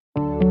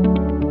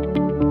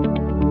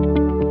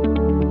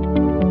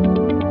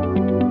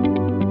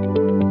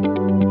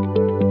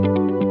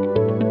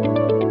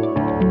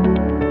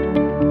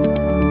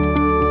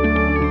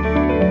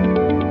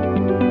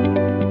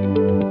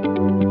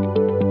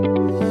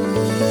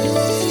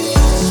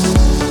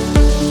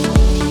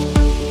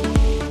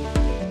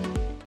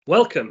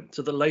Welcome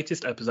to the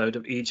latest episode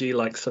of EG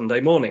Like Sunday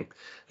Morning.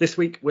 This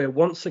week we're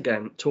once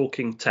again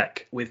talking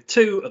tech with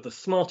two of the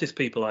smartest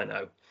people I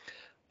know.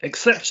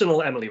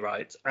 Exceptional Emily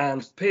Wright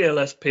and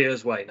peerless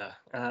Piers Wayner.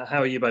 How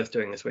are you both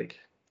doing this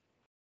week?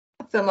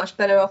 I feel much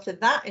better after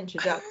that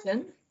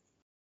introduction.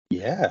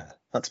 Yeah,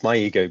 that's my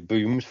ego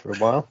boomed for a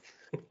while.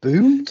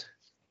 Boomed?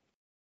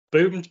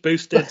 Boomed,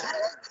 boosted,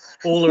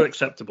 all are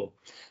acceptable.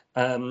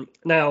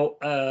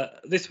 Now,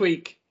 this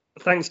week,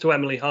 thanks to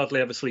Emily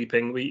hardly ever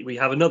sleeping, we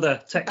have another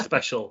tech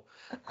special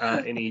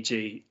in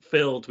EG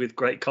filled with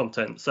great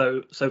content.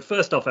 So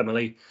first off,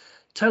 Emily,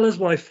 tell us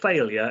why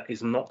failure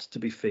is not to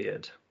be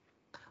feared.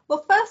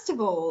 Well, first of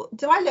all,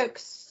 do I look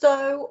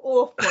so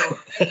awful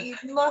that you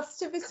must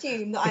have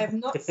assumed that I have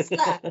not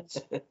slept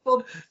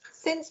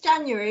since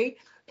January?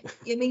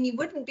 I mean, you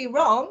wouldn't be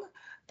wrong,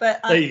 but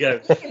there you go.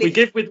 We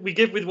give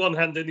with one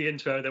hand in the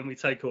intro, then we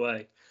take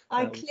away.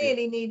 I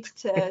clearly need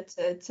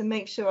to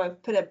make sure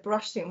I've put a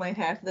brush through my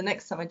hair for the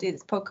next time I do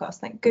this podcast.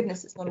 Thank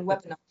goodness it's not a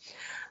webinar.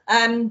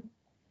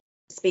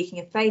 Speaking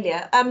of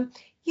failure,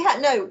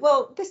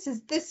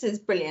 this is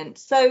brilliant.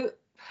 So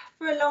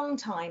for a long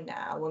time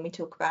now, when we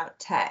talk about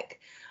tech,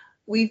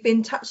 we've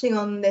been touching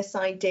on this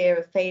idea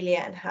of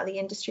failure and how the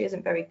industry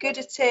isn't very good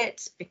at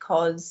it,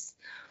 because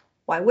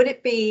why would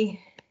it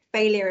be?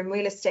 Failure in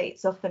real estate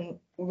is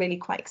often really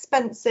quite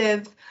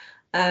expensive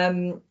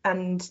and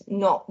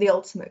not the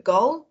ultimate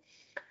goal.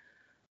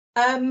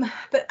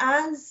 But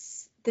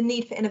as the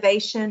need for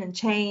innovation and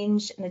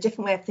change and a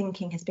different way of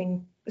thinking has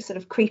been sort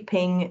of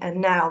creeping and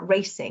now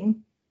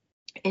racing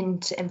in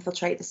to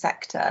infiltrate the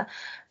sector,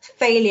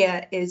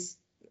 failure is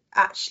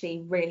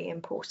actually really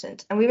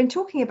important. And we've been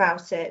talking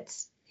about it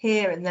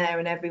here and there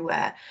and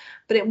everywhere,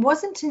 but it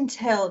wasn't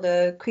until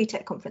the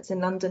CRETEC conference in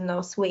London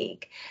last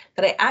week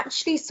that I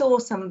actually saw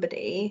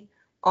somebody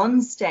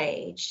on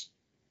stage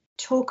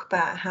talk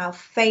about how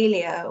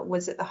failure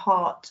was at the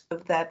heart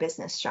of their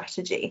business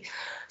strategy.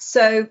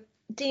 So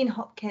Dean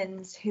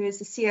Hopkins, who is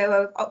the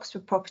COO of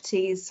Oxford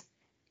Properties,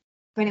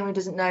 for anyone who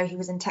doesn't know, he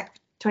was in tech for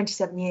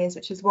 27 years,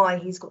 which is why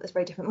he's got this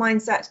very different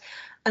mindset.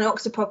 And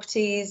Oxford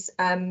Properties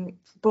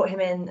brought him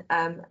in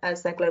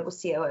as their global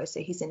COO, so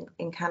he's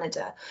in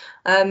Canada.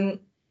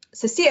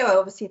 So COO,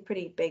 obviously a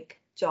pretty big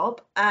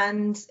job.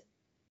 And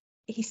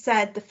he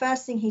said the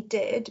first thing he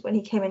did when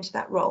he came into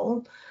that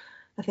role,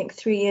 I think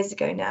 3 years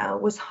ago now,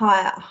 was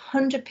hire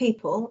 100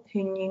 people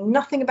who knew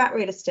nothing about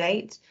real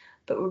estate,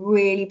 but were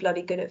really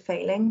bloody good at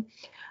failing.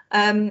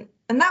 And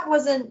that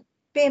wasn't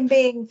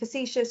being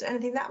facetious or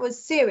anything, that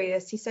was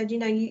serious. He said,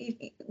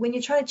 when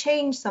you're trying to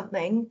change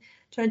something,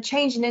 trying to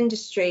change an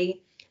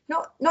industry,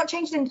 not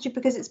change an industry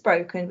because it's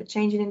broken, but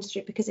change an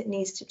industry because it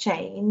needs to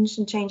change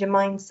and change a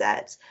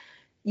mindset,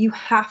 you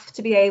have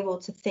to be able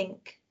to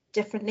think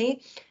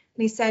differently.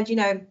 And he said,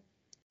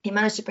 he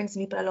managed to bring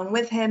some people along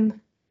with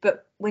him,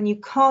 but when you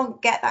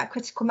can't get that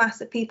critical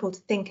mass of people to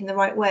think in the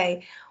right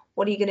way,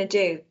 what are you going to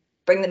do?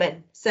 Bring them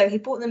in. So he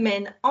brought them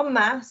in en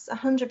masse,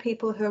 100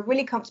 people who are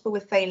really comfortable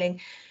with failing,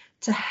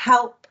 to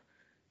help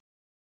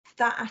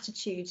that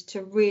attitude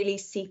to really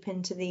seep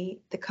into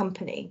the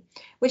company,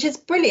 which is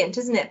brilliant,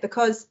 isn't it?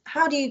 Because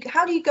how do you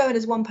go in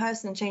as one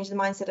person and change the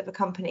mindset of a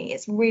company?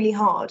 It's really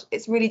hard.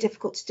 It's really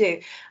difficult to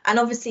do. And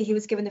obviously he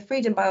was given the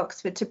freedom by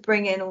Oxford to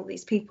bring in all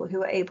these people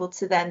who were able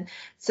to then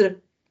sort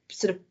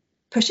of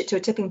push it to a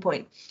tipping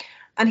point.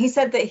 And he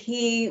said that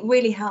he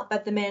really helped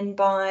bed them in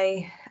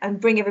and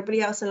bring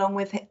everybody else along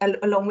with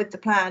the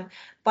plan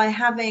by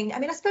having, I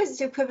suppose it's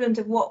the equivalent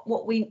of what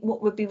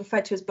would be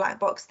referred to as black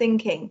box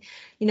thinking,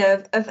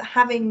 of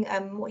having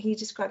what he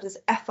described as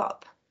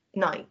F-up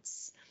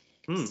nights.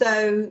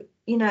 So,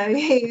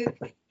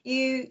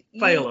 you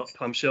fail up,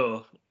 I'm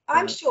sure.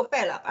 I'm sure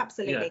fail up,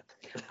 absolutely.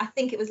 Yeah. I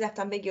think it was left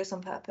ambiguous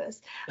on purpose.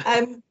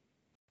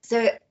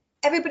 So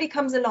everybody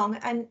comes along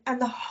and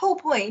the whole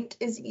point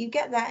is you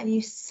get there and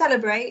you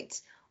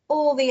celebrate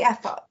all the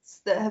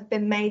efforts that have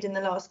been made in the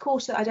last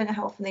quarter. I don't know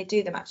how often they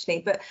do them actually,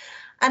 but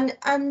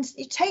and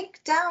you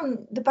take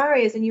down the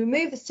barriers and you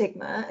remove the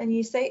stigma and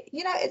you say,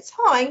 it's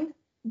fine.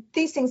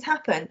 These things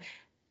happen.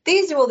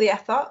 These are all the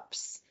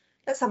F-ups.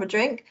 Let's have a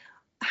drink.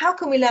 How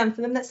can we learn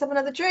from them? Let's have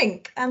another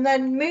drink and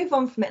then move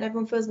on from it and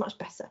everyone feels much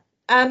better.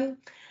 And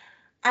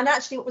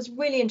actually what was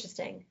really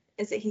interesting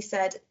is that he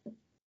said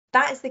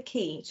that is the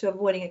key to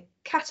avoiding a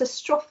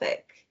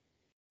catastrophic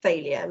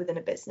failure within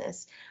a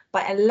business.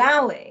 By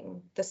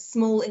allowing the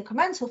small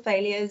incremental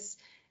failures,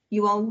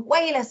 you are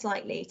way less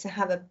likely to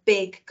have a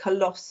big,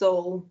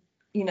 colossal,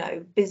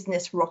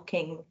 business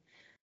rocking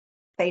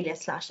failure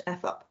 /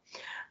 F-up.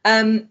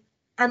 And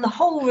the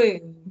whole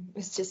room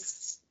was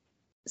just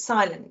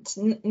silent,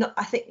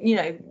 I think,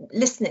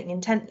 listening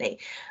intently.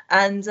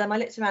 And I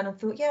looked around and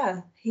thought,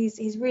 yeah,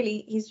 he's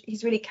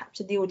really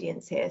captured the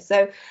audience here.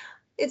 So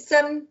it's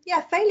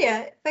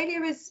failure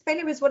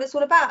is what it's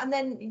all about. And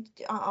then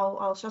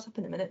I'll shut up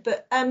in a minute,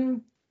 but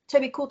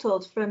Toby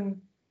Courtauld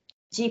from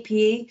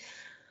GPE,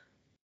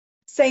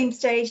 same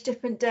stage,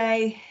 different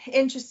day,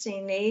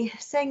 interestingly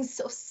saying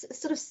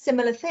sort of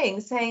similar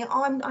things, saying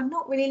I'm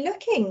not really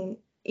looking,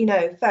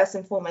 first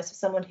and foremost for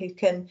someone who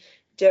can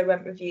do a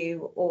rent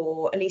review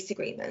or a lease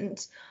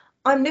agreement,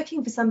 I'm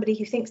looking for somebody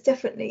who thinks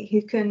differently,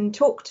 who can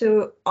talk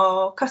to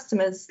our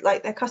customers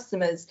like their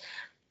customers.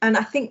 And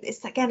I think it's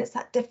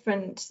that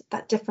different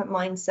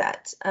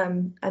mindset.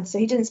 And so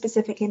he didn't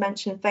specifically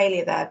mention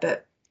failure there,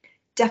 but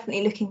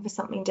definitely looking for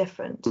something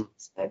different.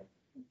 So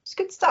it's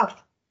good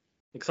stuff.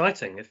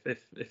 Exciting.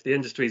 If the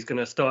industry is going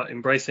to start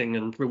embracing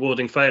and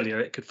rewarding failure,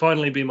 it could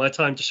finally be my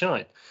time to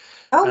shine.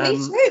 Oh, me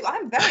too.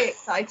 I'm very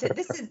excited.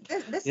 This is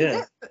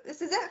it.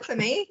 This is it for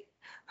me.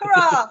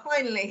 Hurrah!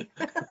 Finally.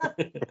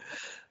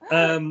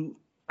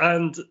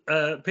 And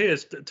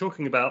Piers,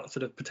 talking about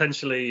sort of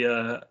potentially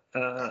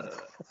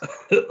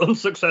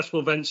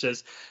unsuccessful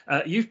ventures,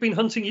 you've been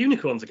hunting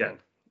unicorns again.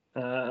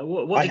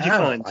 What did you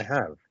find? I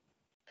have.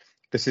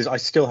 I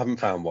still haven't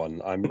found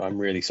one. I'm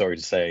really sorry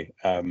to say.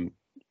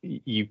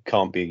 You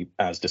can't be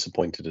as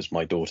disappointed as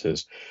my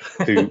daughters,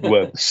 who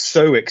were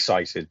so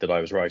excited that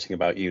I was writing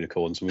about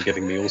unicorns and were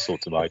giving me all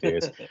sorts of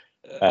ideas,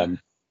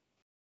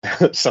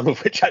 some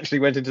of which actually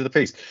went into the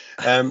piece.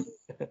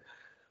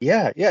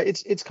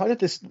 It's kind of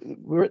this.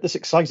 We're at this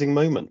exciting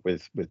moment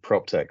with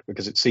PropTech,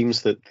 because it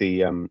seems that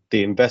the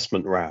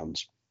investment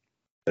rounds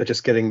are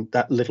just getting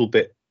that little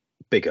bit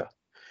bigger.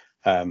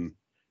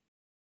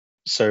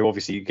 So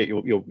obviously you get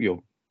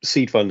your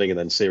seed funding, and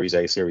then Series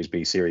A, Series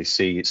B, Series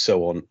C,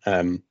 so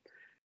on.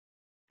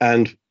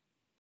 And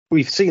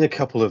we've seen a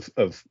couple of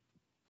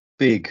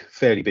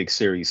fairly big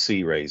Series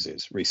C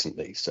raises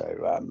recently.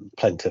 So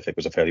Plentific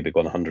was a fairly big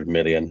one, 100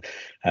 million.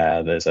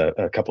 There's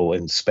a couple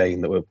in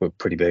Spain that were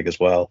pretty big as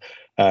well,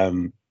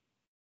 and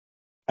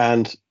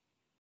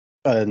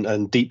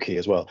DeepKey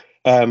as well.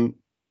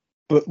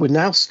 But we're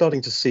now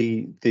starting to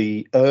see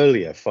the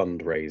earlier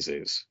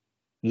fundraisers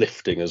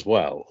lifting as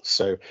well.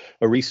 So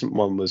a recent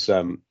one was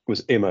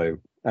Immo,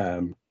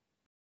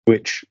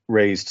 which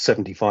raised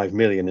 75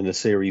 million in a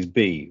Series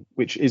B,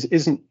 which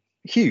isn't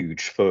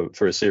huge for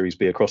a Series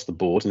B across the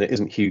board, and it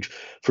isn't huge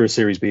for a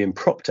Series B in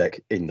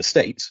PropTech in the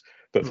States,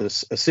 but for a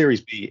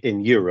Series B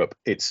in Europe,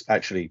 it's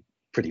actually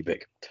pretty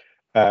big.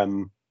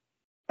 And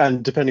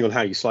depending on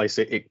how you slice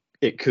it,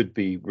 it could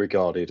be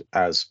regarded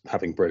as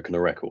having broken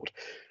a record.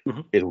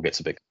 Mm-hmm. It all gets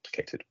a bit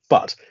complicated.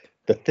 But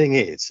the thing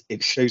is,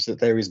 it shows that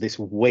there is this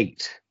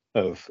weight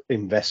of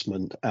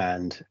investment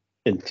and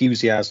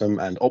enthusiasm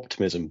and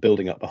optimism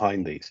building up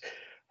behind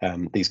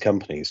these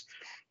companies,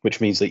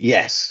 which means that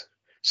yes,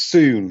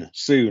 soon,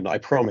 I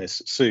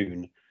promise,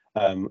 soon,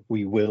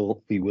 we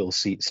will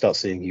start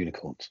seeing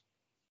unicorns.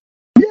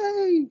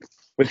 Yay!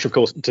 Which, of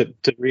course, to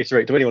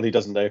reiterate to anyone who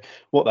doesn't know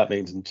what that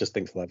means and just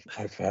thinks that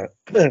I've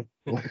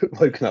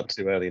woken up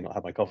too early and not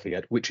had my coffee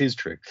yet, which is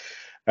true.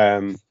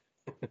 A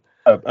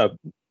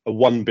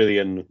 $1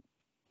 billion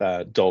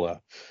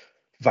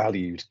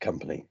valued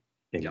company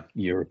in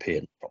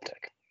European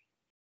PropTech.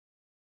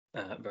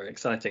 Very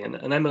exciting.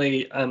 And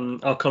Emily,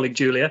 our colleague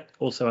Julia,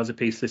 also has a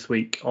piece this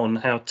week on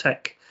how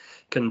tech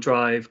can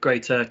drive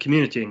greater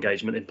community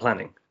engagement in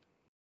planning.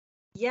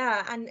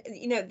 Yeah, and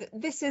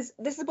this is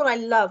what I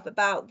love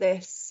about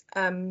this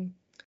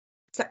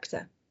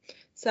sector.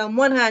 So on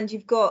one hand,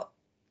 you've got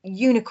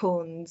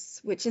unicorns,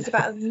 which is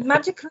about as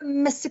magical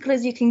and mystical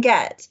as you can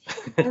get,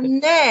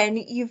 and then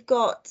you've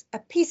got a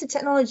piece of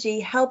technology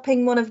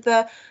helping one of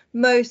the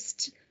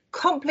most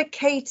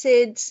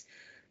complicated,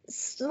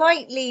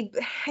 slightly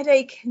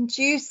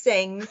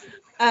headache-inducing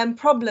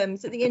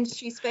problems that the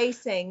industry is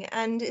facing,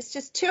 and it's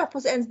just two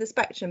opposite ends of the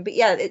spectrum. But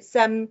yeah, it's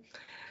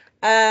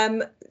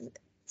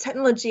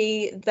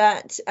technology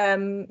that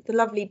the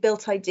lovely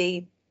Built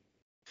ID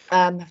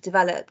have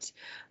developed,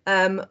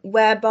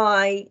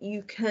 whereby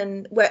you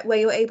can where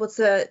you're able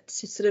to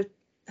sort of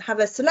have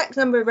a select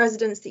number of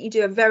residents that you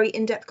do a very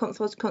in-depth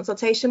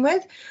consultation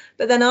with,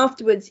 but then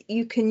afterwards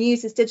you can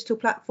use this digital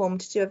platform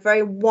to do a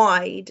very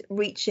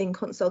wide-reaching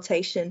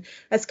consultation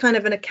as kind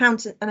of an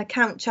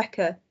account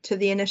checker to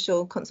the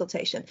initial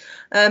consultation,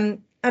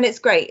 and it's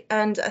great.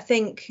 And I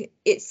think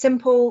it's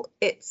simple.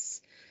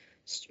 It's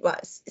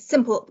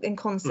simple in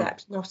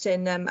concept, not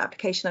in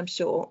application, I'm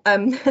sure.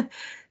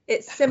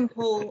 It's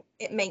simple.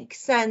 It makes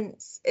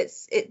sense.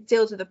 It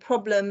deals with a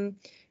problem.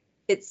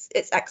 It's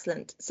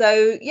excellent.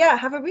 So yeah,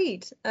 have a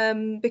read,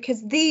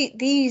 because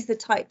these are the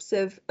types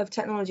of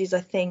technologies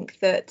I think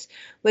that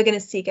we're going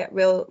to see get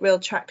real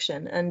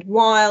traction. And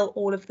while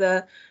all of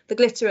the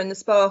glitter and the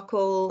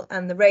sparkle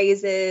and the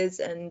raises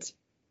and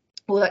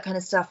all that kind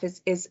of stuff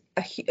is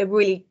a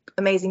really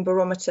amazing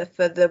barometer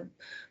for the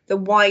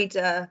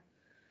wider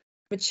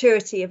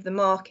maturity of the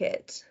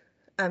market,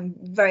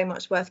 very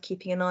much worth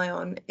keeping an eye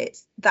on.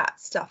 It's that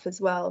stuff as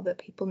well that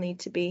people need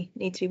to be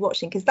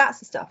watching, because that's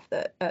the stuff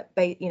that at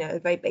a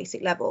very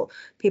basic level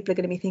people are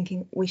going to be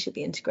thinking we should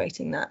be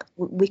integrating that.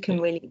 We can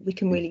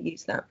really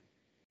use that.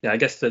 Yeah, I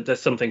guess that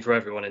there's something for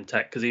everyone in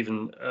tech, because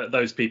even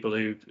those people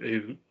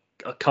who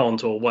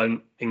can't or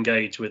won't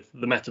engage with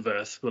the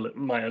metaverse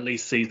might at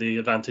least see the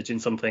advantage in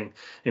something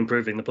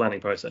improving the planning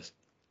process.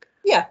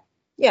 Yeah,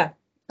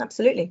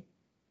 absolutely.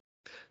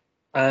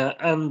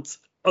 And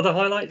other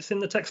highlights in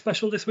the tech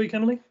special this week,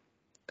 Emily?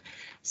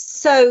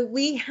 So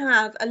we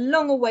have a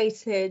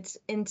long-awaited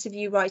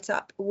interview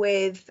write-up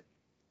with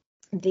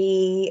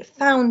the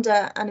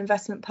founder and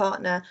investment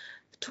partner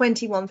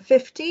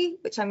 2150,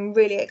 which I'm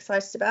really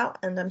excited about,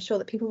 and I'm sure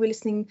that people will be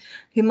listening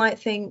who might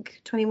think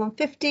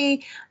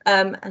 2150,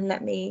 and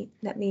let me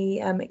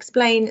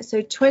explain.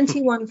 So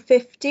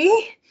 2150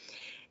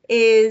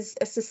 is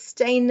a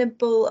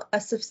sustainable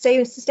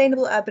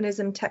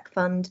urbanism tech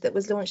fund that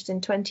was launched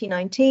in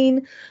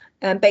 2019,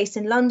 based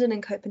in London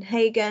and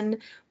Copenhagen,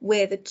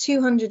 with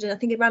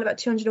around about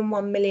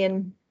 201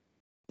 million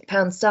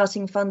pound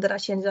starting fund that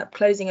actually ended up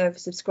closing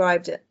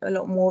oversubscribed at a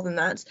lot more than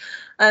that,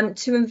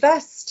 to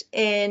invest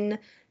in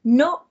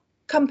not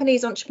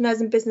companies,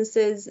 entrepreneurs and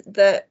businesses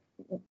that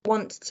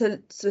want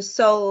to sort of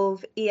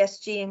solve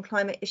ESG and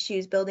climate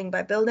issues building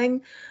by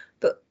building,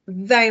 but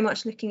very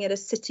much looking at a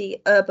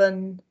city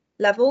urban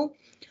level.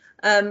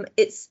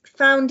 It's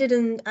founded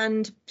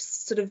and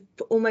sort of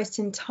almost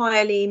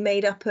entirely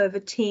made up of a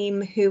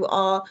team who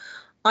are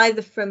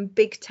either from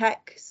big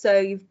tech,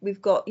 so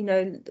we've got,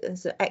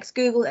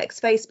 ex-Google,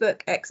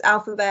 ex-Facebook,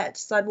 ex-Alphabet,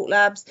 Sidewalk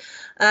Labs,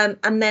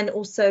 and then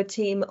also a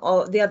team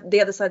of the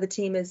other side of the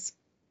team is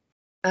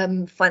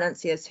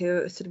financiers who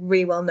are sort of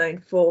really well known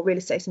for real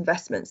estate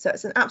investments. So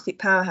it's an absolute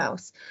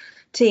powerhouse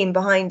team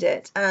behind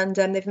it, and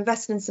they've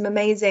invested in some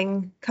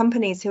amazing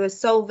companies who are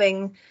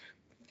solving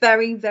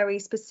very, very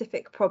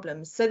specific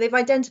problems. So they've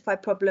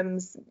identified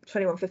problems.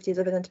 2150 has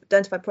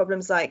identified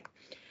problems like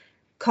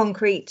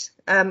concrete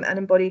and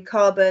embodied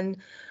carbon.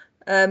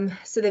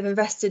 So they've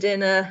invested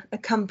in a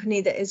company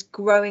that is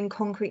growing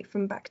concrete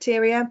from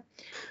bacteria,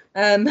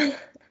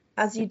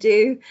 as you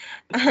do,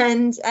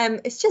 and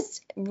it's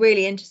just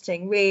really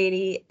interesting,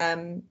 really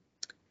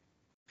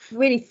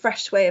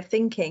fresh way of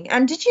thinking.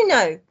 And did you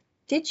know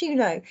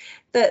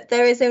that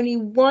there is only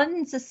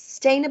one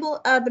sustainable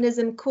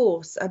urbanism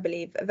course, I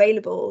believe,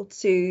 available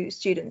to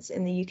students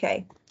in the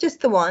UK?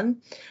 Just the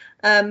one.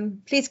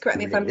 Please correct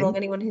me if I'm wrong,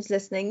 anyone who's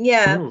listening.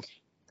 Yeah. Mm.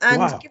 And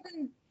Wow.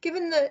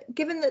 given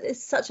that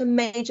it's such a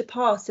major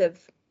part of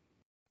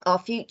our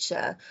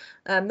future,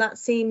 that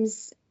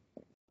seems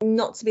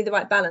not to be the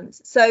right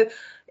balance. So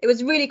it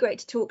was really great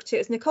to talk to. It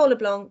was Nicole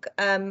LeBlanc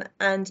and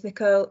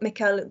Michael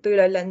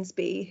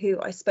Boulo-Lensby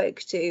who I spoke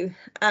to,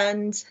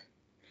 and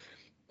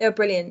they were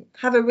brilliant.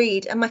 Have a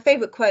read. And my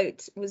favourite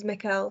quote was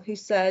Michael, who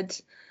said,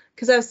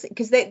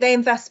 because they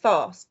invest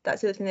fast.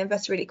 That's the other thing, they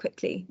invest really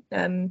quickly.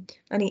 And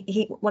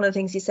he one of the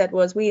things he said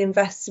was, we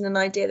invest in an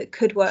idea that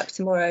could work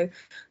tomorrow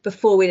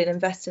before we'd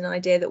invest in an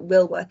idea that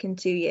will work in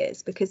 2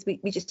 years, because we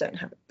just don't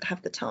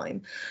have the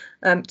time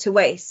to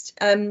waste.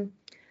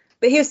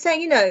 But he was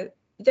saying,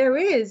 there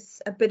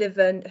is a bit of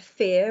a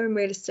fear in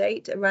real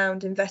estate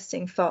around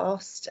investing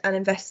fast and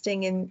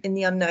investing in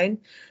the unknown.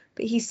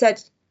 But he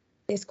said,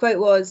 his quote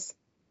was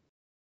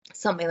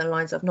something along the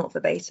lines of, not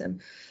verbatim,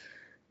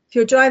 if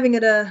you're driving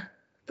at a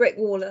brick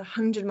wall at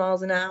 100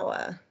 miles an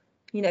hour,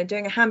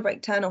 doing a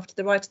handbrake turn off to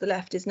the right or the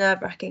left is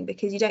nerve-wracking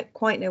because you don't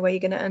quite know where you're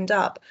going to end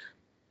up.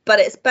 But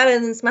it's better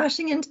than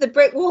smashing into the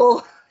brick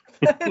wall.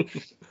 And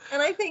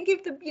I think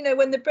if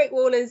when the brick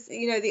wall is,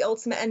 the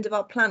ultimate end of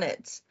our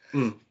planet,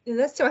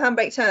 let's do a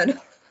handbrake turn.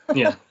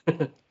 Yeah.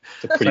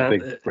 It's a pretty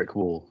big brick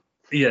wall.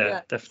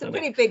 Yeah, definitely. It's a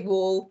pretty big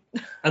wall.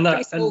 And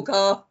pretty small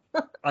car.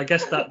 I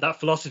guess that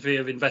philosophy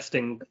of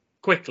investing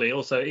quickly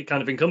also, it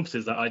kind of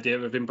encompasses that idea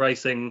of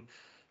embracing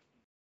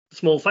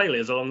small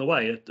failures along the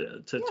way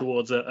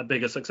towards a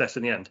bigger success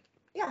in the end.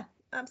 Yeah,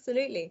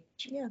 absolutely.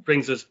 Yeah,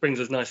 brings us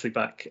nicely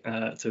back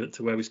to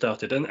where we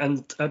started.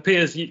 And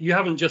Piers, you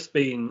haven't just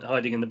been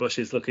hiding in the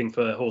bushes looking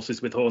for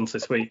horses with horns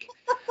this week.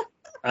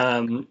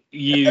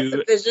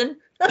 You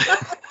vision.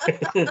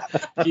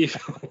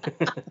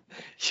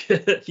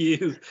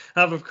 you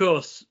have, of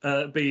course,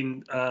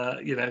 been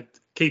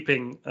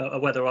keeping a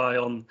weather eye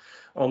on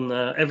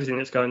everything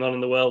that's going on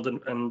in the world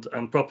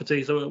and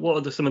property. So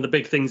what are some of the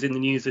big things in the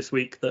news this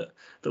week that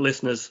the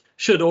listeners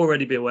should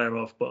already be aware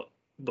of, but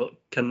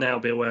can now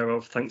be aware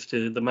of thanks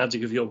to the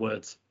magic of your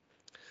words?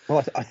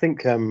 Well, I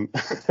think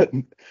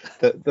the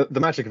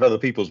magic of other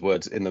people's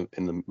words in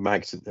the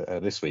mags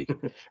this week,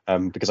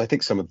 because I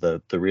think some of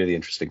the really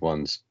interesting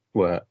ones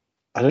were,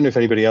 I don't know if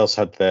anybody else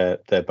had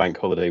their bank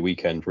holiday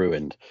weekend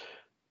ruined,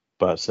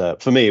 but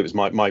for me it was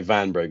my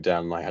van broke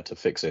down and I had to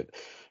fix it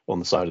on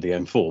the side of the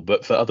M4.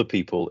 But for other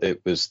people,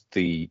 it was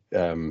the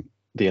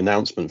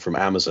announcement from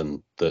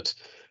Amazon that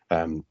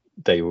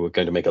they were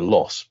going to make a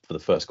loss for the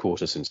first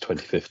quarter since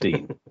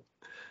 2015,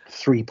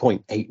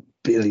 $3.8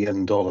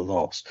 billion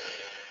loss.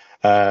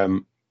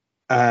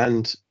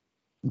 And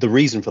the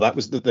reason for that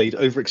was that they'd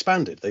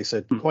overexpanded. They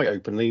said quite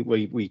openly,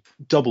 we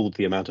doubled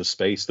the amount of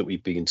space that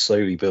we've been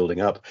slowly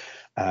building up,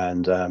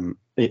 and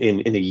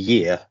in a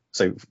year,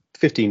 so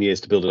 15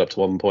 years to build it up to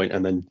one point,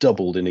 and then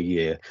doubled in a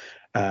year.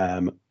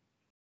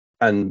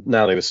 And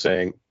now they were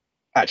saying,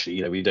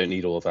 actually, we don't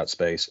need all of that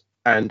space.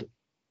 And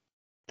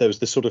there was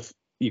this sort of,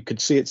 you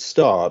could see it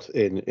start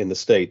in the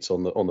States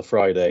on the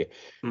Friday,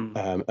 and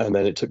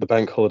then it took the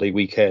bank holiday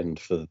weekend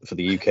for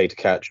the UK to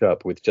catch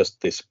up with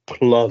just this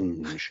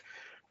plunge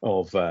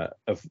of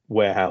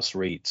warehouse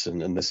REITs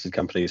and listed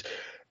companies.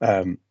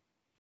 10%.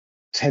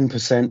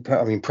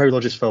 I mean,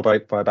 Prologis fell by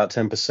about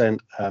 10%.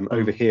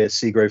 Over here,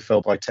 Segro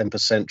fell by 10%.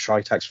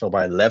 Tritax fell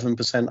by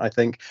 11%, I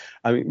think.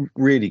 I mean,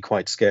 really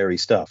quite scary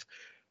stuff.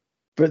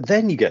 But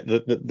then you get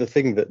the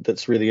thing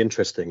that's really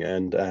interesting,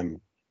 and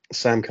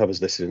Sam covers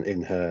this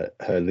in her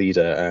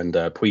leader, and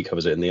Pui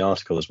covers it in the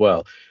article as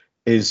well,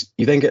 is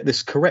you then get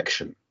this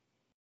correction.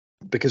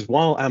 Because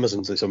while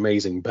Amazon's this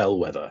amazing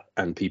bellwether,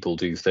 and people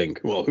do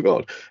think, well, oh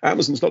God,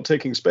 Amazon's not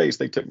taking space.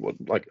 They took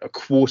like a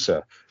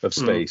quarter of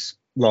space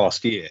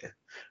last year.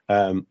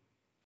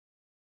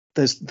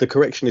 There's the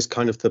correction is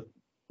kind of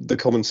the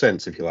common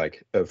sense, if you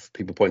like, of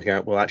people pointing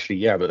out, well, actually,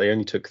 yeah, but they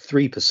only took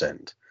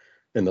 3%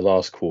 in the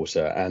last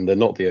quarter, and they're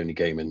not the only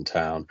game in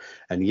town.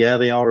 And yeah,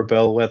 they are a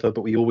bellwether,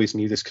 but we always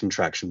knew this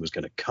contraction was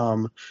going to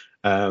come.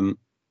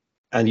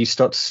 And you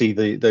start to see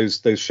those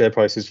share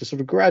prices just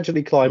sort of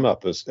gradually climb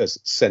up as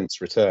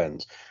sense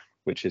returns,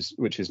 which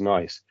is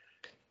nice.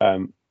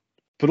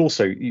 But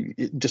also,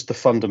 just the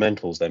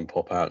fundamentals then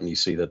pop out, and you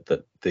see that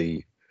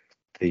the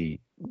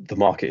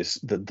market is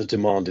the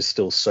demand is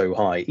still so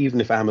high.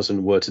 Even if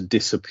Amazon were to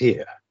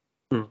disappear,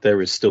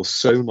 there is still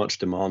so much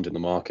demand in the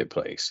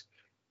marketplace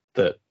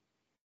that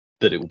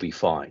it will be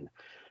fine,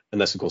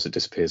 unless of course it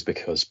disappears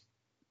because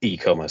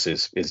e-commerce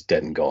is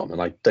dead and gone. And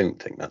I don't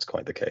think that's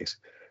quite the case.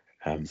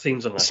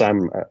 Seems unlikely.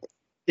 Sam,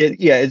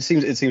 it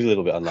seems a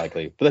little bit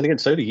unlikely, but then again,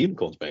 so do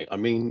unicorns, mate. I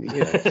mean,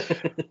 you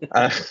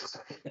know.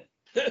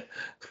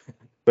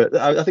 But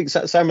I think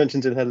Sam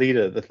mentioned in her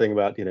leader the thing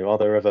about, you know, are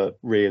there ever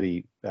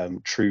really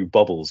true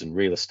bubbles in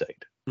real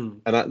estate?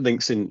 And that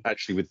links in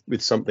actually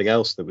with something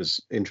else that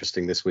was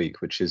interesting this week,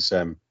 which is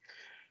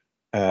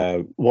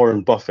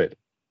Warren Buffett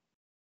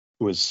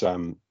was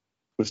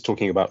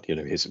talking about, you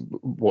know,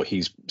 what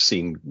he's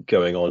seeing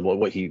going on,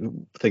 what he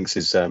thinks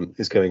is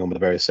going on with the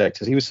various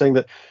sectors. He was saying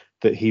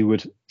that he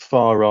would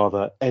far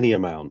rather any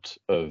amount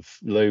of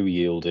low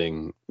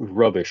yielding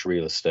rubbish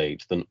real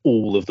estate than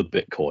all of the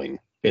Bitcoin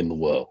in the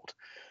world,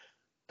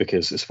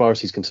 because as far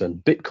as he's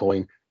concerned,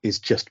 Bitcoin is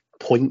just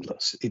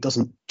pointless. It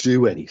doesn't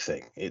do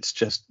anything. It's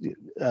just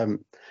I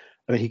mean,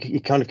 he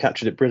kind of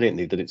captured it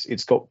brilliantly, that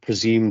it's got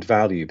presumed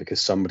value because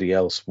somebody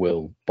else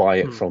will buy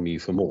it from you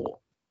for more.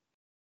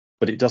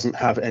 But it doesn't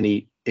have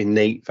any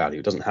innate value.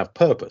 It doesn't have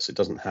purpose. It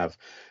doesn't have,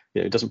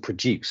 you know, it doesn't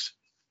produce.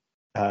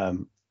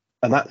 And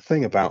that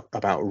thing about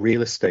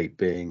real estate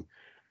being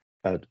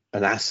an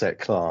asset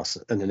class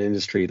and an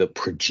industry that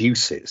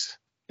produces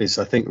is,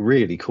 I think,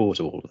 really core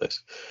to all of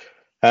this.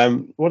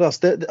 What else?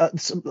 There are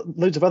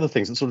loads of other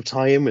things that sort of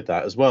tie in with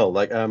that as well,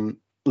 like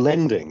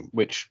lending,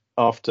 which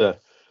after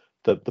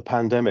the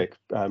pandemic,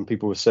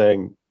 people were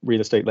saying real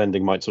estate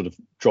lending might sort of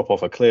drop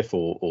off a cliff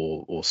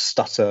or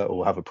stutter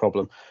or have a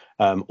problem,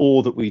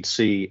 or that we'd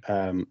see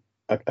a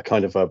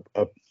kind of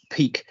a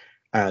peak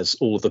as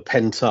all of the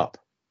pent up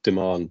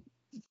demand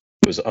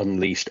was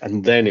unleashed,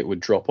 and then it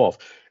would drop off.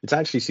 It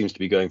actually seems to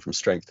be going from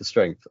strength to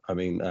strength. I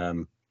mean,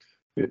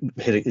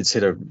 it's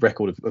hit a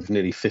record of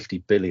nearly 50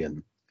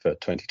 billion for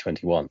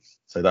 2021.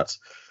 So that's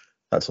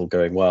all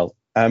going well.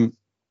 I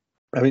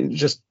mean,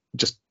 just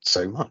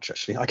so much,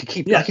 actually. I could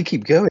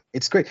keep going.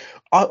 It's great.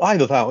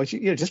 Either that, or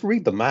just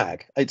read the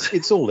mag.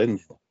 It's all in.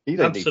 You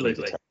don't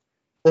Absolutely.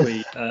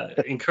 We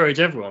encourage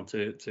everyone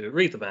to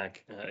read the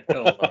mag.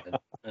 Go online.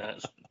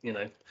 You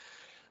know,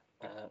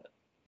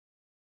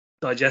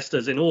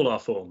 digesters in all our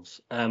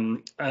forms.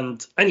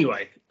 And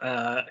anyway,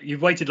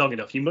 you've waited long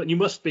enough. You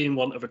must be in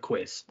want of a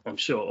quiz, I'm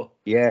sure.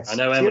 Yes. I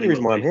know Emily. Emily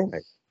Reason why will I'm be. here,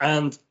 mate.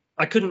 And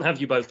I couldn't have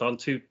you both on,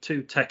 two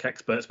tech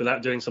experts,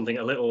 without doing something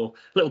a little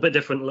bit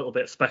different, a little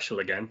bit special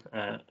again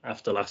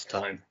after last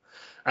time.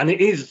 And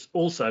it is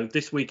also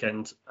this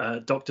weekend,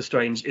 Doctor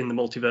Strange in the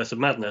Multiverse of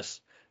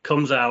Madness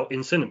comes out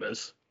in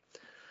cinemas.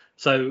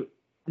 So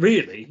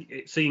really,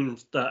 it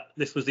seems that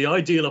this was the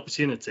ideal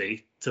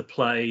opportunity to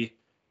play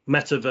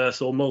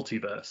metaverse or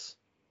multiverse.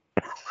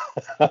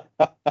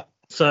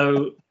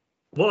 So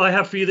what I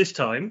have for you this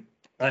time,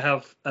 I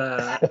have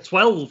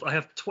 12. I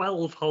have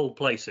 12 whole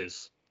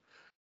places,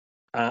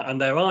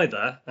 and they're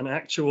either an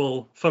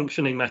actual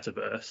functioning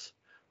metaverse,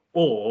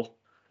 or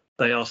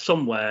they are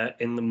somewhere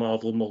in the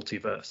Marvel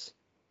multiverse.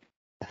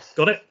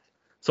 Got it?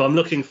 So I'm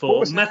looking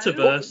for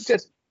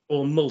metaverse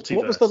or multiverse.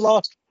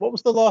 What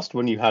was the last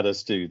one you had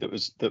us do that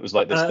was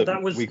like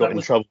this? We got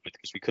in trouble with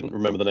because we couldn't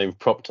remember the name of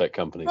prop tech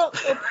companies.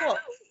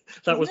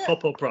 That was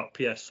Pop or Prop.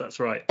 Yes, that's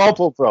right. Pop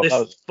or Prop.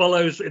 This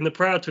follows in the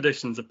proud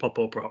traditions of Pop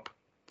or Prop.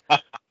 I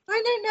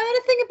don't know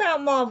anything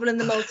about Marvel and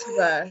the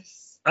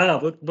multiverse.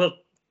 Well,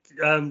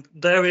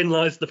 therein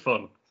lies the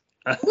fun.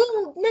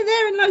 Well, no,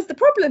 therein lies the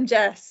problem,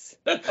 Jess.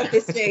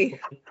 Obviously.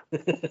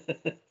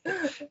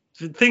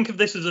 Think of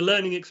this as a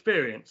learning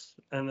experience,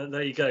 and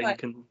there you go. Right.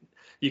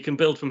 You can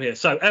build from here.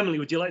 So, Emily,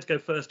 would you like to go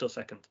first or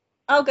second?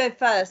 I'll go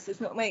first.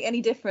 It's not make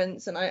any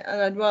difference, and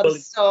I'd rather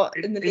start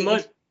in the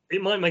lead.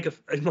 It might make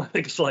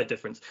a slight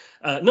difference.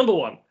 Number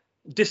one,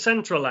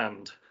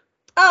 Decentraland.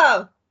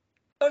 Oh,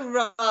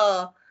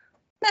 hurrah!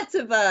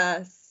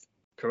 Metaverse.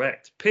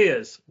 Correct.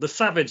 Piers, The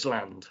Savage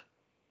Land.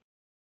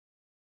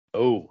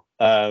 Oh,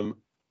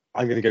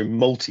 I'm going to go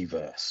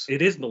multiverse.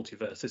 It is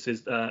multiverse. This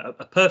is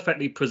a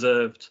perfectly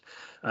preserved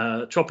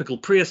tropical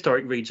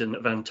prehistoric region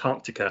of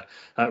Antarctica,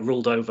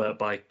 ruled over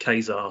by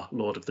Khazar,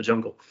 Lord of the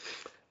Jungle.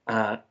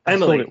 I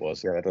Emily. thought it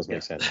was. Yeah, that does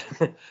make sense.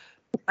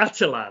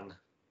 Atalan.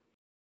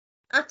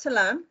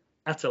 Atalan.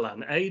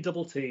 Atalan.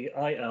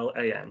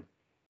 Attilan.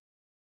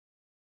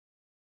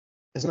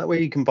 Isn't that where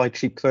you can buy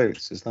cheap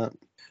clothes? Is that?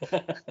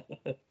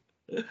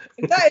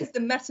 If that is the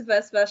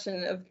metaverse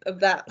version of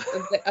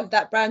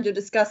that brand you're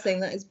discussing,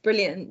 that is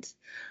brilliant.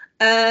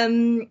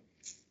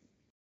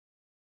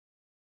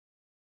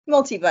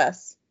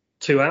 Multiverse.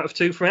 2 out of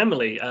 2 for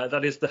Emily.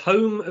 That is the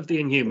home of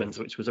the Inhumans,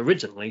 which was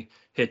originally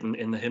hidden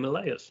in the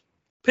Himalayas.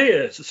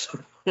 Piers.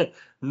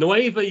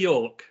 Nueva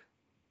York.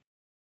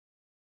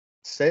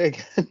 Say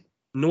again.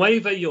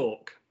 Nueva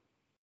York.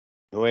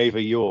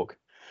 Nueva York.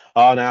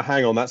 Oh, now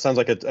hang on. That sounds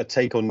like a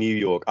take on New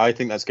York. I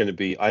think that's going to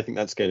be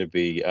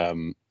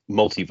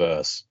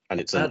multiverse, and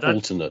it's an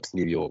alternate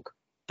New York.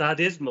 That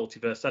is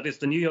multiverse. That is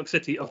the New York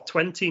City of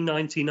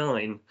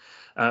 2099,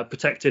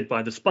 protected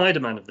by the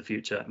Spider-Man of the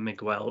future,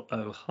 Miguel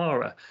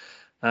O'Hara.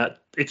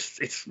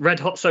 It's red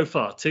hot so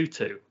far,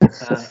 2-2.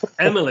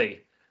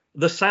 Emily,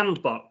 the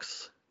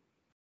Sandbox.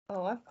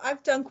 Oh,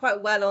 I've done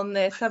quite well on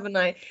this, haven't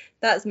I?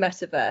 That's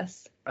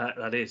metaverse.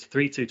 That is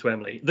 3-2 to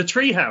Emily. The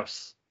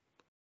Treehouse.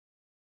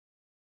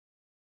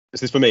 Is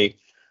this for me?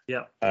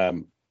 Yeah.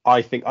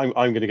 I think I'm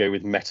going to go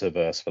with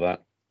metaverse for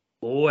that.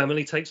 Oh,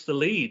 Emily takes the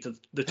lead.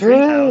 The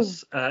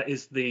Treehouse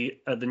is the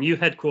new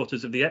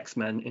headquarters of the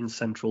X-Men in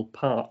Central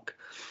Park.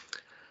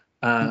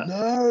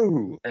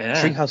 No.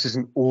 Yeah. Treehouse is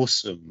an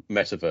awesome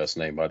metaverse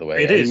name, by the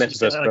way. It Any is.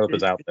 metaverse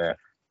developers out there,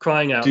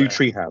 crying out. Do there.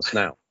 Treehouse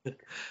now.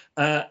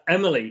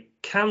 Emily,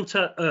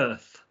 Counter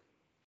Earth.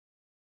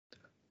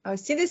 Oh,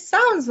 see, this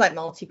sounds like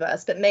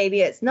multiverse, but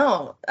maybe it's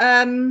not.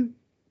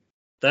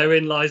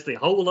 Therein lies the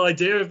whole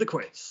idea of the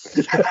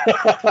quiz.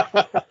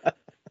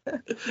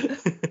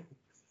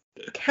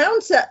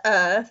 Counter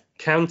Earth.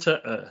 Counter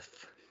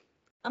Earth.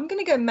 I'm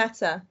going to go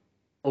meta.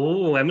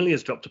 Oh, Emily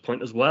has dropped a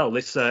point as well.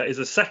 This is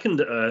a second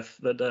Earth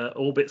that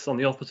orbits on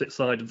the opposite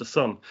side of the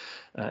sun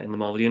in the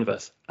Marvel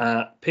Universe.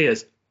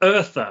 Piers,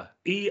 Eartha.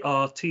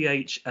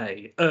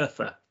 Eartha.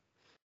 Eartha.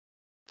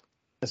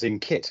 As in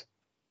kit.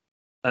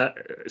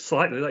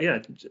 Slightly, yeah,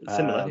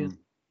 similar. Yeah.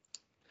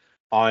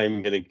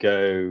 I'm going to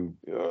go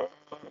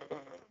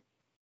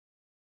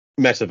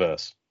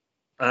metaverse.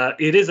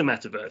 It is a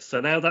metaverse. So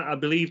now that, I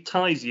believe,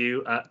 ties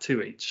you at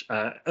 2 each.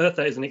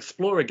 Eartha is an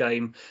explorer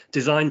game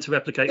designed to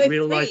replicate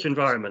real-life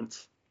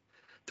environments.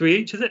 3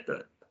 each, is it?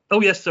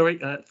 Oh, yes, sorry.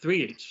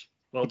 3 each.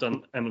 Well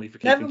done, Emily, for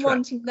keeping Never track.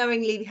 wanting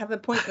knowingly have a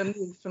point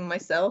removed from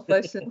myself.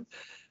 I should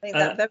make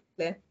that very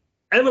clear.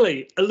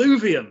 Emily,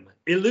 Illuvium.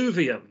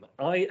 Illuvium.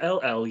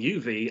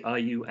 Illuvium.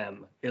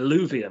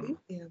 Illuvium.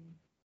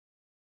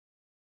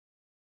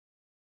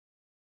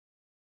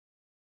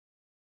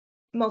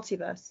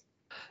 Multiverse.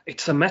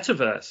 It's a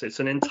metaverse. It's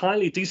an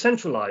entirely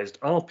decentralized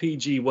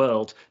RPG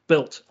world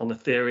built on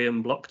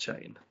Ethereum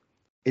blockchain.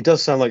 It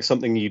does sound like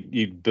something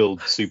you'd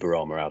build super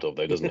armor out of,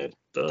 though, doesn't it?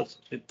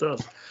 It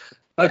does.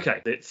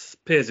 Okay, it's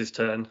Piers'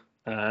 turn,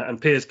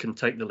 and Piers can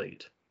take the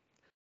lead.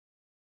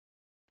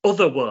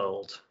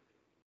 Otherworld.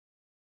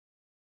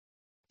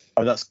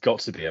 Oh, that's got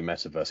to be a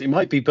metaverse. It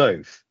might be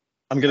both.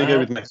 I'm going to go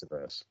with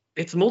metaverse.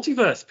 It's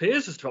multiverse.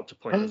 Piers has dropped a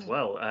point as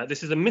well.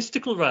 This is a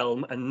mystical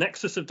realm and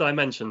nexus of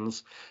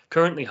dimensions,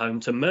 currently home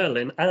to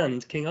Merlin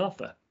and King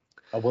Arthur.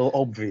 Oh, well,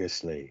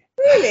 obviously.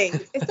 Really?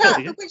 Is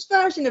that which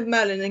version of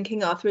Merlin and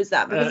King Arthur is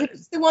that? Because if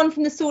it's the one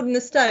from the Sword and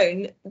the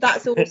Stone,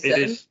 that's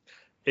awesome.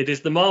 It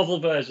is the Marvel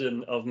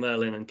version of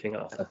Merlin and King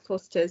Arthur. Of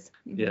course it is.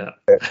 Yeah.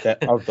 They're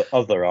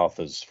other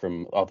Arthurs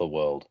from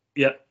Otherworld.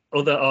 Yeah,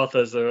 other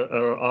Arthurs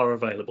are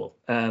available.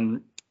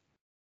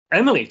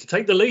 Emily, to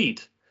take the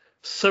lead.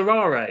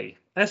 Sorare.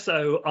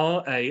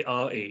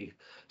 Sorare.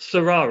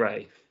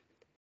 Sorare.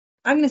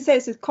 I'm going to say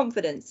this with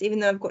confidence, even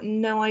though I've got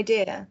no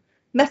idea.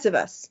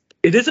 Metaverse.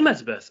 It is a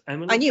metaverse.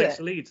 Emily takes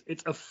the it. lead.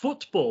 It's a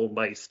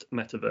football-based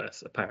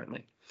metaverse,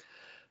 apparently.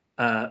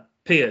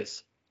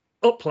 Piers.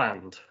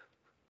 Upland.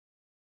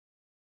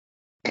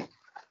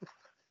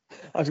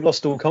 I've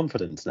lost all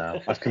confidence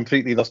now. I've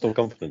completely lost all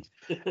confidence.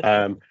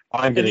 I'm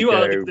going to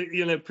go.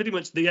 You are pretty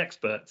much the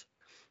expert.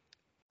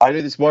 I know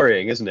it's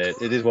worrying, isn't it?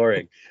 It is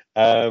worrying.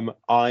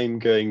 I'm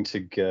going to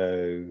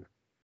go.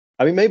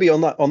 I mean, maybe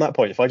on that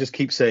point, if I just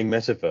keep saying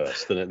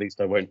metaverse, then at least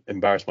I won't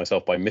embarrass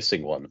myself by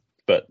missing one.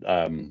 But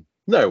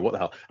no, what the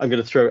hell? I'm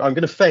going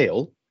to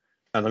fail,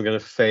 and I'm going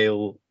to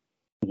fail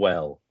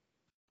well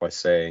by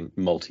saying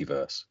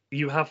multiverse.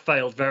 You have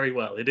failed very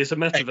well. It is a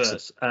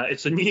metaverse.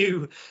 It's a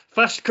new,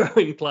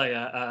 fast-growing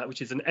player,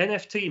 which is an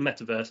NFT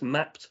metaverse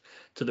mapped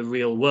to the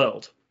real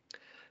world.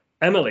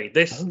 Emily,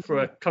 this for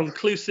a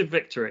conclusive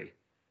victory.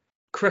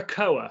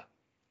 Krakoa.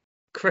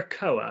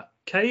 Krakoa.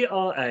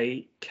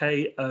 Krakoa.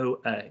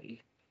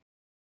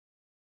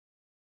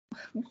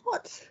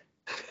 What?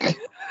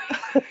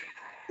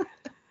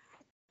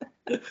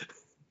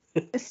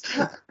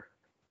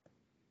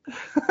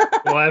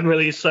 Why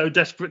Emily is so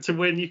desperate to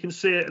win, you can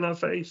see it in her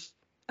face.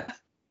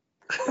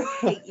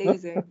 hate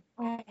losing.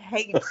 I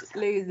hate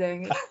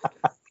losing.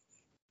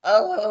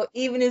 Oh,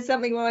 even in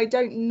something where I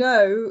don't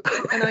know,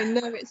 and I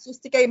know it's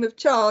just a game of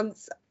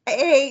chance. I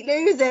hate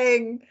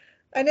losing.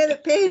 I know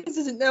that Piers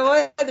doesn't know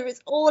either.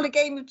 It's all a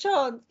game of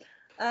chance.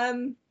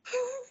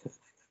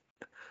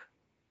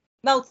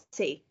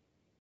 Multi.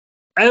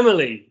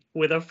 Emily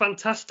with a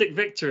fantastic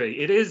victory.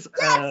 It is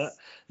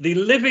the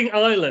living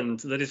island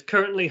that is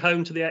currently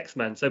home to the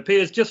X-Men. So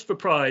Piers, just for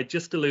pride,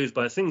 just to lose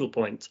by a single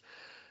point,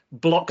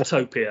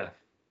 Blocktopia.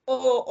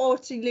 Or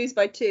to lose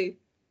by 2.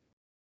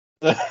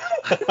 I'm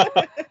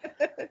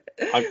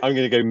going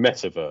to go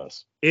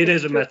metaverse. It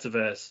is a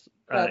metaverse.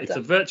 Well It's a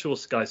done. virtual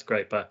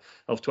skyscraper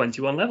of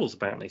 21 levels,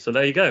 apparently. So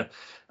there you go.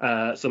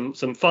 Some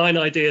fine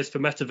ideas for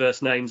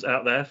metaverse names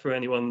out there for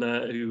anyone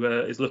who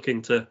is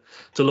looking to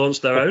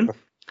launch their own.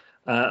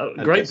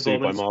 And Great get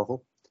sued by performance.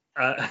 Marvel.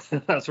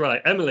 That's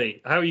right.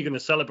 Emily, how are you going to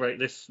celebrate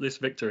this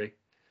victory?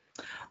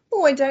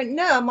 Oh, I don't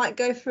know. I might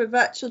go for a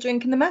virtual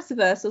drink in the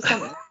metaverse or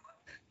something.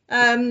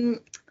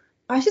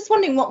 I was just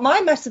wondering what my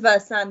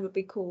metaverse land would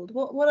be called.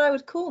 What I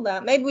would call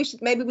that. Maybe we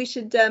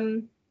should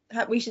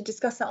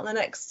discuss that on the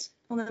next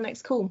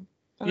call.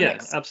 Yeah,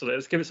 absolutely.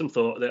 Let's give it some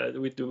thought.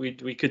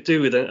 We could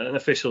do with an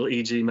official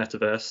EG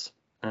metaverse.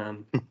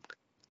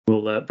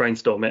 We'll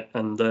brainstorm it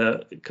and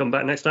come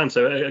back next time.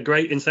 So a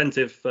great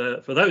incentive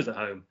for those at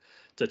home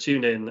to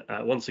tune in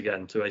once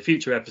again to a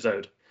future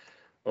episode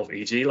of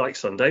EG Like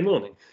Sunday Morning.